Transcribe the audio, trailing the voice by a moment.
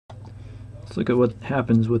Let's look at what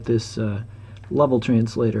happens with this level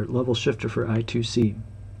translator, level shifter for I2C.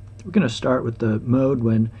 We're going to start with the mode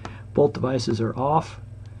when both devices are off.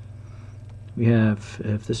 We have,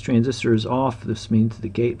 if this transistor is off, this means the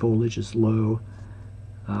gate voltage is low.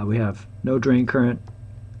 We have no drain current,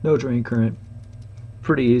 no drain current.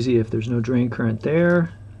 Pretty easy. If there's no drain current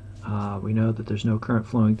there, we know that there's no current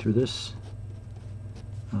flowing through this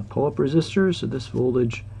pull-up resistor, so this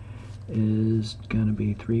voltage is going to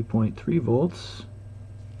be 3.3 volts.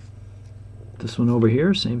 This one over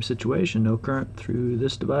here, same situation, no current through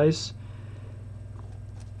this device.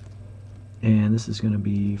 And this is going to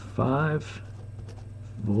be 5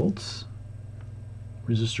 volts.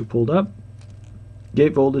 Resistor pulled up.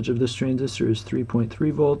 Gate voltage of this transistor is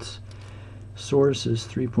 3.3 volts. Source is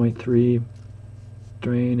 3.3.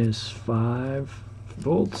 Drain is 5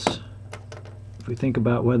 volts. If we think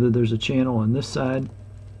about whether there's a channel on this side,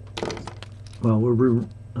 well, we're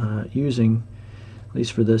using, at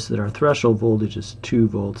least for this, that our threshold voltage is 2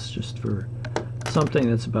 volts, just for something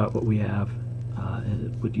that's about what we have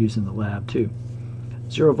would use in the lab too.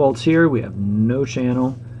 0 volts here, we have no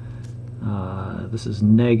channel. This is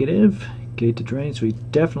negative, gate to drain, so we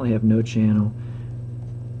definitely have no channel.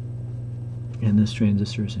 And this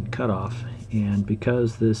transistor is in cutoff. And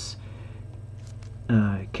because this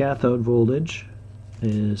cathode voltage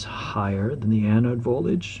is higher than the anode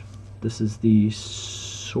voltage, this is the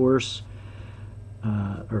source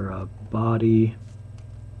or body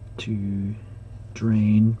to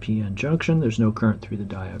drain PN junction. There's no current through the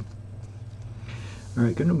diode.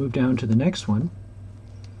 Alright, going to move down to the next one.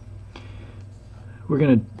 We're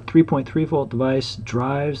going to 3.3 volt device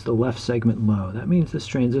drives the left segment low. That means this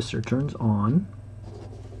transistor turns on.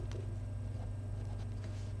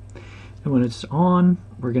 And when it's on,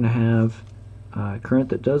 we're going to have current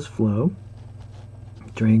that does flow,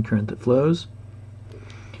 drain current that flows.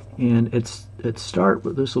 And its start,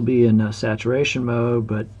 this will be in saturation mode,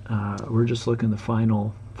 but we're just looking at the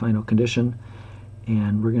final condition.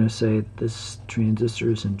 And we're going to say that this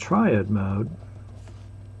transistor is in triode mode.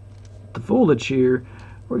 The voltage here,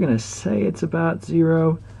 we're going to say it's about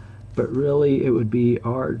 0, but really it would be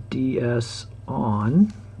RDS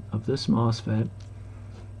on of this MOSFET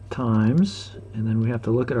times, and then we have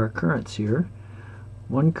to look at our currents here.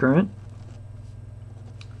 One current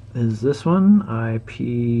is this one,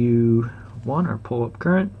 IPU1, our pull-up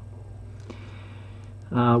current.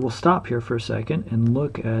 We'll stop here for a second and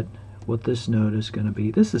look at what this node is going to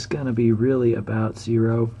be. This is going to be really about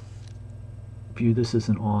 0. View this as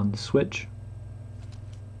an on switch.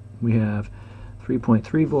 We have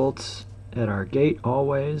 3.3 volts at our gate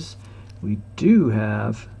always. We do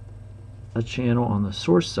have a channel on the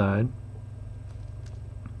source side.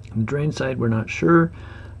 On the drain side we're not sure,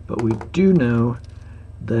 but we do know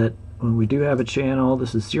that when we do have a channel,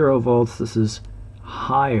 this is 0 volts, this is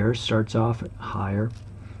higher, starts off at higher.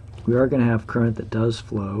 We are going to have current that does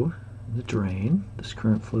flow in the drain. This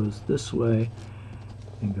current flows this way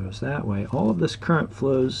and goes that way. All of this current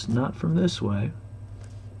flows not from this way,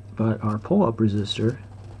 but our pull-up resistor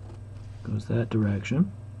goes that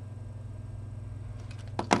direction.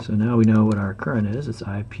 So now we know what our current is. It's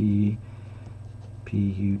IPU2.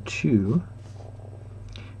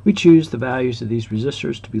 We choose the values of these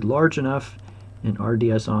resistors to be large enough and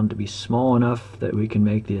RDS on to be small enough that we can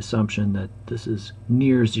make the assumption that this is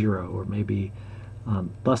near 0, or maybe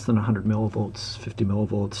less than 100 millivolts, 50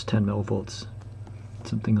 millivolts, 10 millivolts,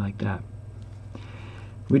 something like that.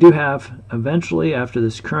 We do have, eventually, after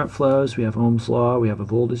this current flows, we have Ohm's law, we have a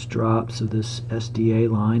voltage drop, so this SDA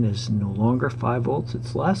line is no longer 5 volts,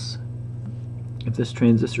 it's less. If this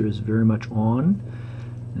transistor is very much on,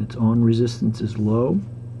 and its on resistance is low,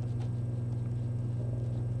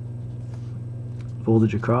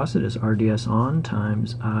 voltage across it is RDS on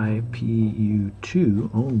times IPU2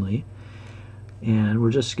 only. And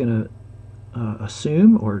we're just going to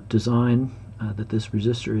assume or design that this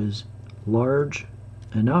resistor is large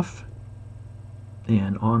enough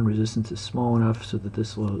and on resistance is small enough so that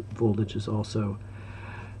this voltage is also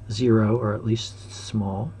 0, or at least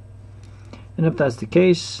small. And if that's the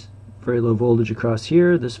case, very low voltage across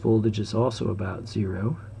here, this voltage is also about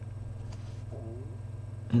 0.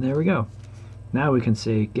 And there we go. Now we can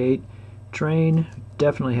say gate, drain,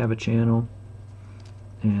 definitely have a channel,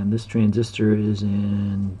 and this transistor is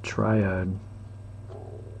in triode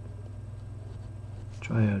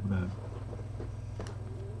mode.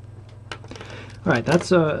 Alright,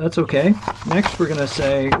 that's okay. Next we're going to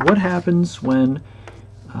say what happens when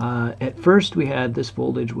at first we had this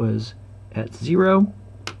voltage was at 0.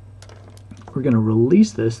 We're going to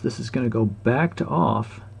release this. This is going to go back to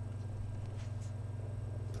off.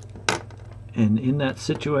 And in that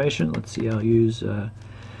situation, let's see, I'll use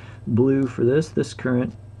blue for this. This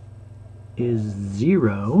current is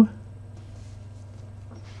 0.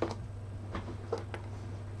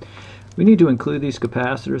 We need to include these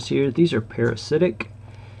capacitors here. These are parasitic.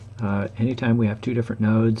 Anytime we have two different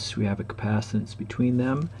nodes, we have a capacitance between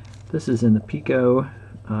them. This is in the pico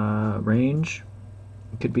range.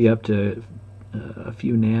 It could be up to a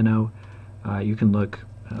few nano. You can look.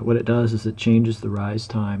 What it does is it changes the rise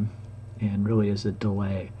time and really is a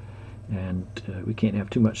delay. And we can't have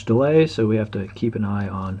too much delay, so we have to keep an eye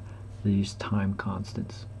on these time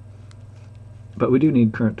constants. But we do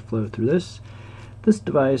need current to flow through this. This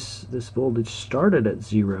device, this voltage started at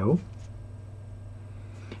 0.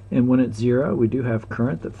 And when it's 0, we do have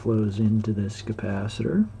current that flows into this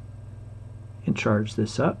capacitor and charge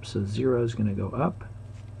this up. So 0 is going to go up.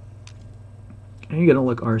 And you're going to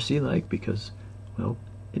look RC-like because, well,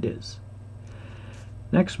 it is.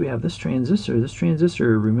 Next we have this transistor. This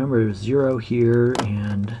transistor, remember, is 0 here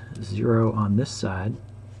and 0 on this side.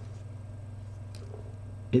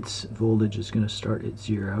 Its voltage is going to start at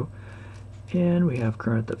 0. And we have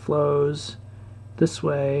current that flows this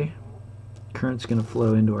way. Current's going to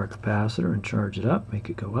flow into our capacitor and charge it up, make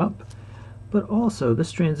it go up. But also,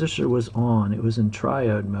 this transistor was on. It was in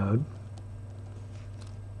triode mode.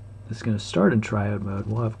 It's going to start in triode mode.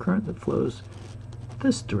 We'll have current that flows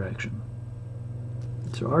this direction.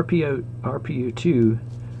 So RPU2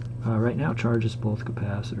 right now charges both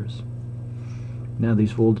capacitors. Now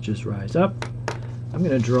these voltages rise up. I'm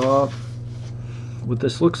going to draw what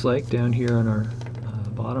this looks like down here on our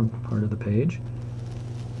bottom part of the page.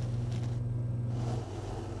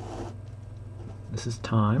 This is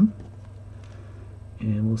time,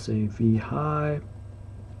 and we'll say V high,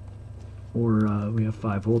 or we have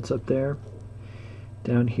 5 volts up there.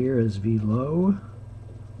 Down here is V low,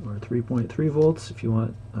 or 3.3 volts if you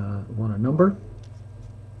want a number.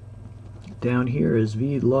 Down here is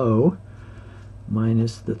V low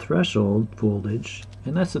minus the threshold voltage,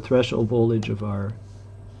 and that's the threshold voltage of our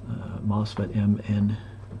MOSFET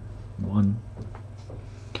MN1.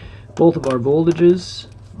 Both of our voltages,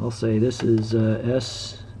 I'll say this is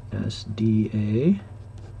SDA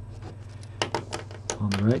on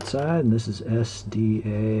the right side, and this is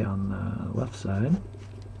SDA on the left side.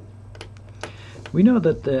 We know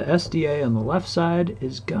that the SDA on the left side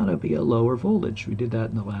is going to be a lower voltage. We did that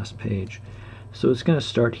in the last page. So it's going to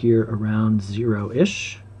start here around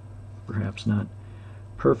 0-ish, perhaps not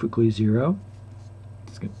perfectly 0.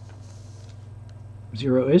 It's going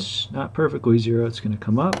 0-ish, not perfectly 0. It's going to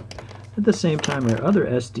come up. At the same time, our other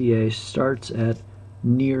SDA starts at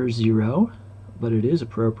near 0, but it is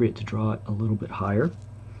appropriate to draw it a little bit higher,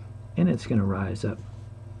 and it's going to rise up.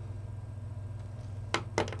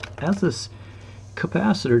 As this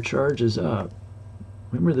capacitor charges up,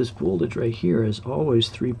 remember this voltage right here is always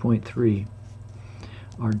 3.3.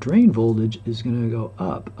 Our drain voltage is going to go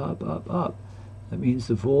up, up, up, up. That means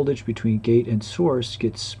the voltage between gate and source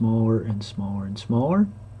gets smaller and smaller and smaller.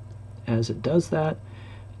 As it does that,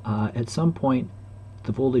 at some point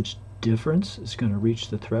the voltage difference is going to reach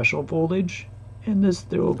the threshold voltage, and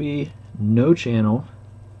there will be no channel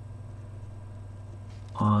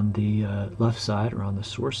on the left side or on the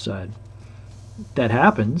source side. That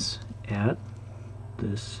happens at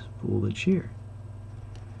this voltage here.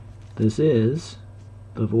 This is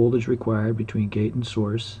the voltage required between gate and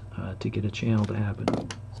source to get a channel to happen.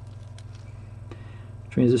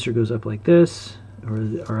 Transistor goes up like this, or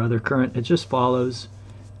our other current, it just follows.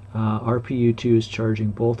 RPU2 is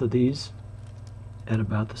charging both of these at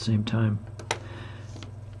about the same time.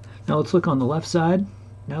 Now let's look on the left side.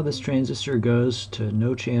 Now this transistor goes to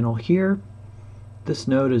no channel here. This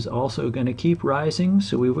node is also going to keep rising,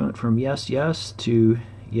 so we went from yes, yes to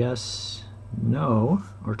yes, no,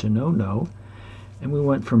 or to no, no. And we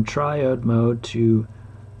went from triode mode to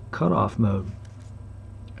cutoff mode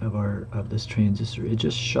of this transistor. It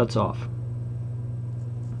just shuts off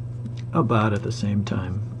about at the same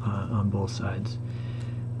time on both sides.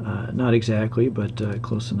 Not exactly, but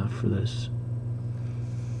close enough for this.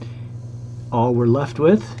 All we're left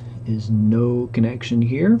with is no connection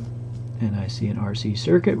here, and I see an RC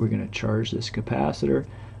circuit. We're going to charge this capacitor.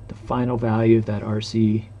 The final value of that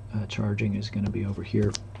RC charging is going to be over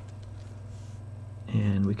here.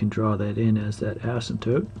 And we can draw that in as that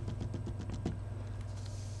asymptote.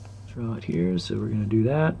 Draw it here, so we're going to do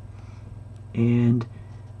that. And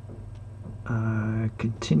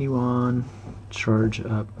continue on, charge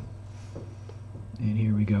up. And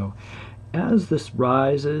here we go. As this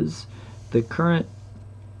rises, the current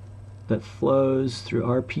that flows through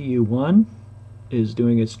RPU1 is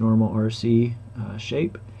doing its normal RC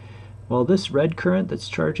shape. Well, this red current that's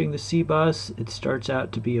charging the C bus, it starts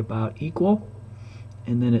out to be about equal,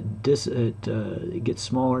 and then it gets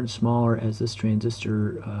smaller and smaller as this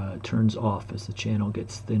transistor turns off, as the channel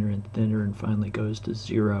gets thinner and thinner and finally goes to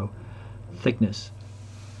 0 thickness.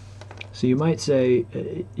 So you might say,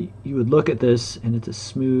 you would look at this and it's a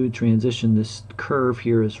smooth transition. This curve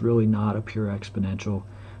here is really not a pure exponential,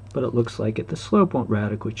 but it looks like it. The slope won't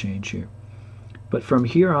radically change here. But from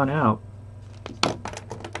here on out,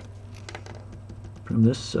 from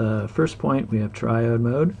this first point, we have triode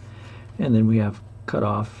mode, and then we have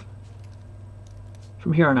cutoff.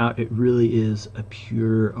 From here on out, it really is a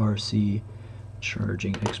pure RC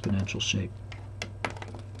charging exponential shape.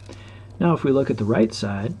 Now if we look at the right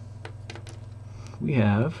side, we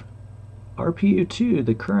have RPU2,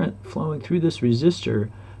 the current flowing through this resistor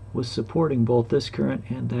was supporting both this current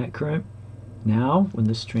and that current. Now, when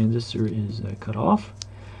this transistor is cut off,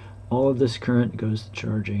 all of this current goes to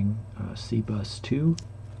charging C bus 2,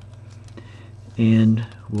 and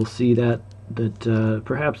we'll see that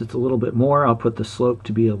perhaps it's a little bit more. I'll put the slope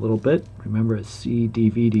to be a little bit. Remember, it's C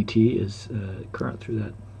dV dt is current through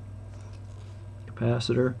that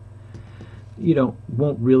capacitor. You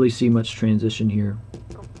won't really see much transition here,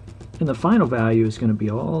 and the final value is going to be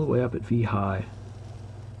all the way up at V high.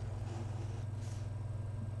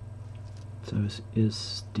 So it's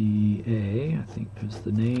SDA, I think is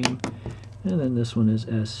the name, and then this one is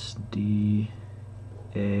SDA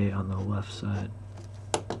on the left side.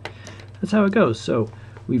 That's how it goes. So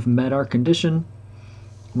we've met our condition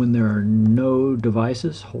when there are no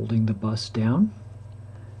devices holding the bus down.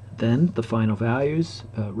 Then the final values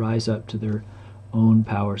rise up to their own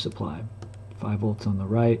power supply. 5 volts on the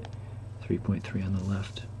right, 3.3 on the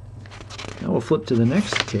left. Now we'll flip to the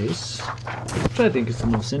next case, which I think is the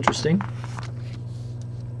most interesting.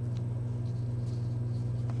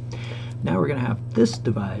 Now we're going to have this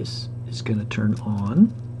device is going to turn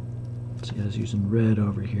on. See, I was using red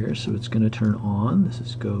over here, so it's going to turn on.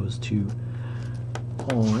 This goes to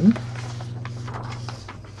on.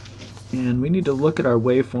 And we need to look at our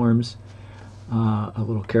waveforms a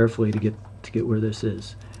little carefully to get where this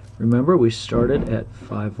is. Remember, we started at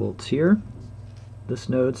 5 volts here. This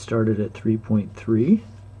node started at 3.3.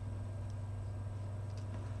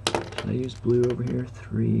 Should I use blue over here?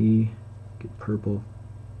 3, get purple.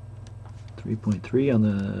 3.3 on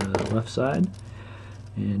the left side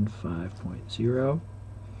and 5.0.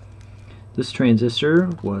 This transistor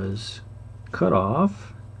was cut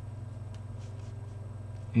off,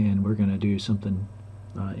 and we're going to do something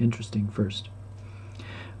interesting first.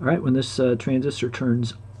 Alright, when this transistor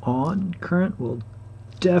turns on, current will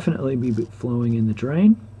definitely be flowing in the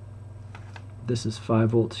drain. This is 5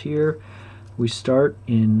 volts here. We start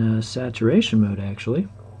in saturation mode, actually.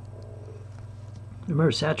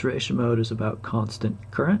 Remember, saturation mode is about constant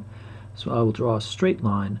current, so I will draw a straight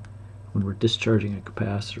line. When we're discharging a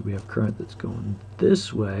capacitor, we have current that's going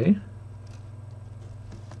this way,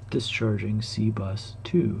 discharging C bus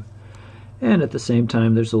 2. And at the same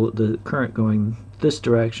time, there's the current going this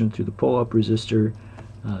direction through the pull-up resistor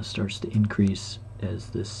starts to increase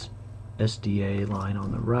as this SDA line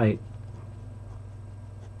on the right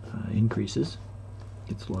increases,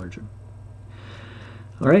 gets larger.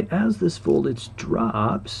 Alright, as this voltage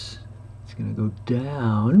drops, it's going to go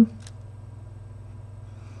down.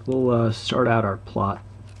 We'll start out our plot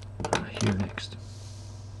here next.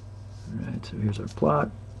 Alright, so here's our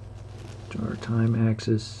plot. Draw our time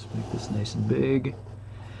axis, make this nice and big.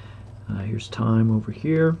 Here's time over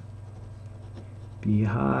here. V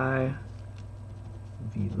high,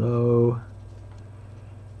 V low.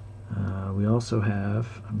 We also have,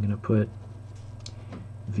 I'm going to put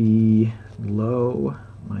V low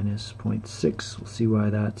minus 0.6. We'll see why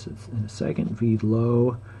that's in a second. V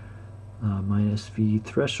low minus V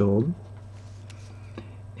threshold.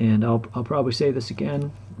 And I'll probably say this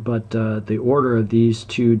again, but the order of these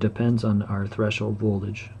two depends on our threshold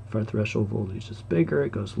voltage. If our threshold voltage is bigger,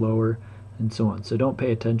 it goes lower, and so on. So don't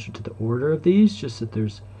pay attention to the order of these, just that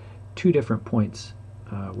there's two different points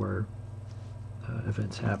where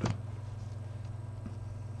events happen.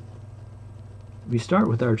 We start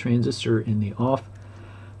with our transistor in the off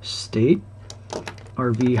state.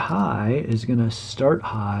 Our V high is going to start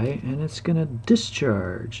high, and it's going to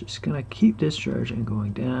discharge. It's going to keep discharging,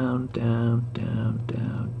 going down, down, down,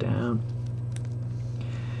 down, down.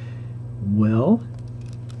 Well,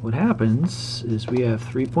 what happens is we have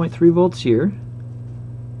 3.3 volts here.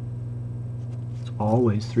 It's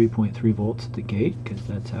always 3.3 volts at the gate because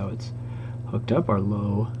that's how it's hooked up, our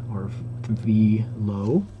low, or V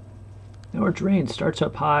low. Now our drain starts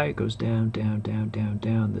up high, goes down, down, down, down,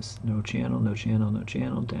 down. This no channel, no channel, no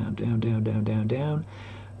channel, down, down, down, down, down, down.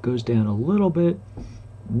 goes down a little bit.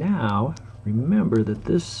 Now, remember that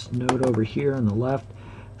this node over here on the left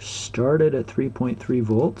started at 3.3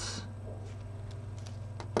 volts.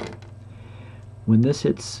 When this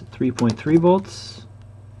hits 3.3 volts,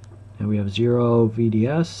 and we have 0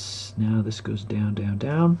 VDS, now this goes down, down,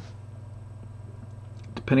 down.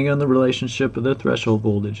 Depending on the relationship of the threshold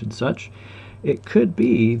voltage and such, it could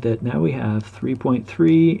be that now we have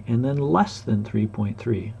 3.3 and then less than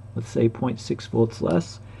 3.3. Let's say 0.6 volts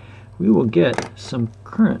less. We will get some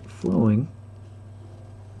current flowing.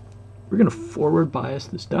 We're going to forward bias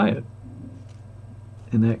this diode.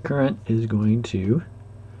 And that current is going to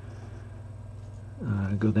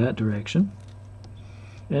go that direction.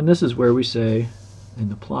 And this is where we say in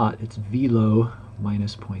the plot it's V low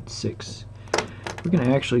minus 0.6. We're going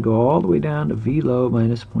to actually go all the way down to V low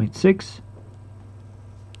minus 0.6.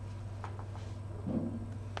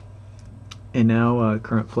 And now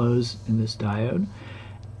current flows in this diode.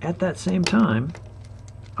 At that same time,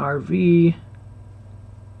 our V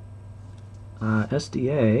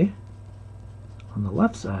SDA on the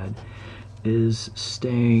left side is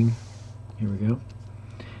staying, here we go,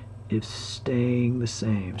 is staying the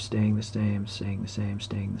same, staying the same, staying the same,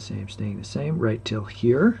 staying the same, staying the same, right till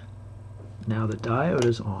here. Now the diode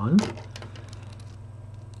is on.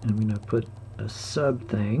 I'm going to put a sub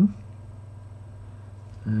thing.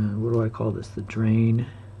 What do I call this? The drain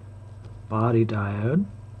body diode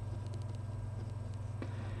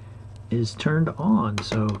is turned on.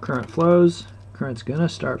 So current flows, current's going to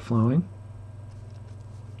start flowing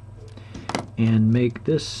and make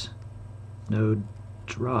this node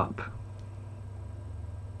drop.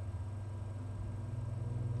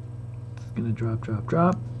 It's going to drop, drop,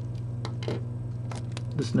 drop.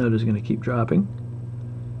 This node is going to keep dropping.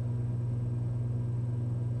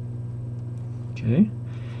 Okay.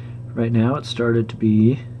 Right now it started to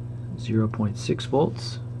be 0.6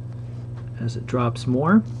 volts. As it drops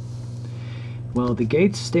more, well, the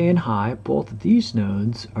gate's staying high. Both of these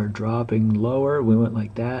nodes are dropping lower. We went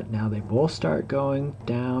like that. Now they both start going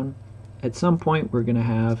down. At some point we're going to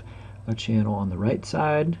have a channel on the right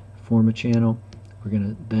side, form a channel. We're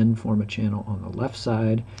going to then form a channel on the left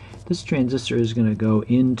side. This transistor is going to go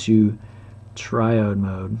into triode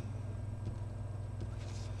mode.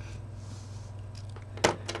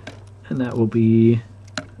 And that will be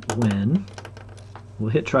when we'll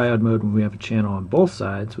hit triode mode when we have a channel on both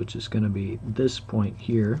sides, which is going to be this point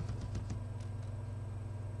here.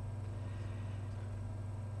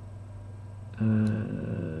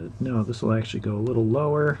 No, this will actually go a little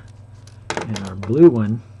lower, and our blue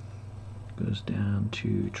one goes down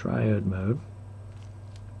to triode mode.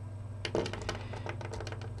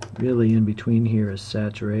 Really in between here is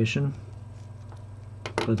saturation,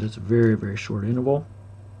 but it's a very, very short interval.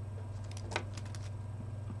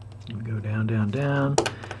 We go down, down, down,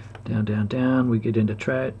 down, down, down. We get into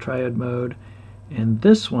triode mode, and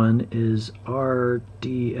this one is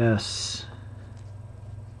RDS.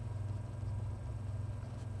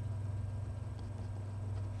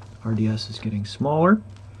 RDS is getting smaller.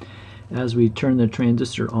 As we turn the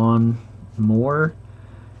transistor on more,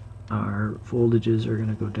 our voltages are going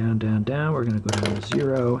to go down, down, down. We're going to go down to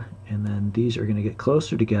 0, and then these are going to get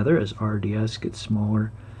closer together as RDS gets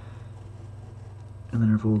smaller. And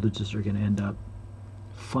then our voltages are going to end up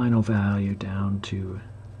final value down to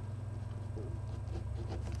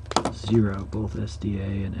 0, both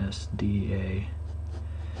SDA and SDA,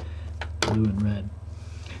 blue and red.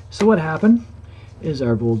 So what happened is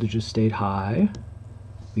our voltages stayed high.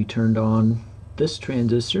 We turned on this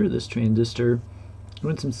transistor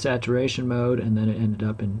went in saturation mode, and then it ended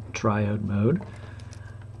up in triode mode.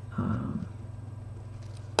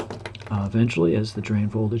 Eventually, as the drain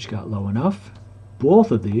voltage got low enough,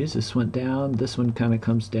 both of these, this went down, this one kind of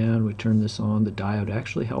comes down, we turn this on, the diode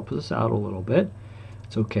actually helps us out a little bit.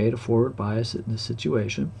 It's okay to forward bias it in this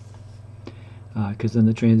situation, because then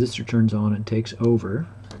the transistor turns on and takes over,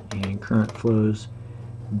 and current flows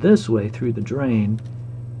this way through the drain,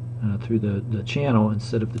 through the channel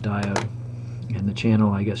instead of the diode, and the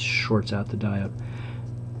channel, I guess, shorts out the diode.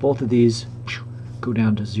 Both of these go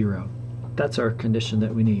down to 0. That's our condition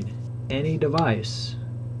that we need. Any device,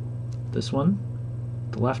 this one,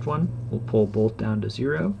 the left one, will pull both down to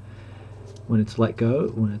 0. When it let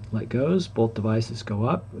goes, both devices go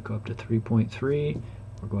up. We go up to 3.3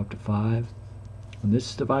 or go up to 5. When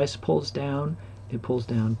this device pulls down, it pulls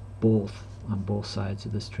down both on both sides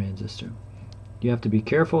of this transistor. You have to be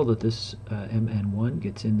careful that this MN1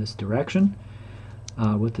 gets in this direction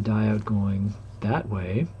with the diode going that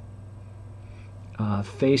way,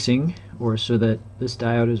 facing, or so that this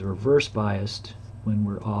diode is reverse biased when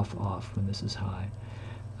we're off, when this is high.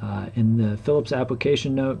 In the Phillips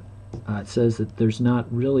application note, it says that there's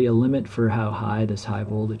not really a limit for how high this high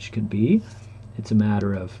voltage can be. It's a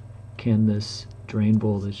matter of, can this drain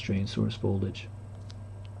voltage, drain source voltage,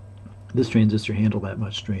 this transistor handle that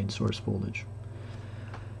much drain source voltage.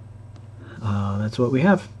 That's what we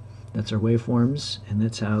have. That's our waveforms, and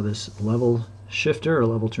that's how this level shifter or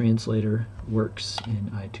level translator works in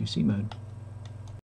I2C mode.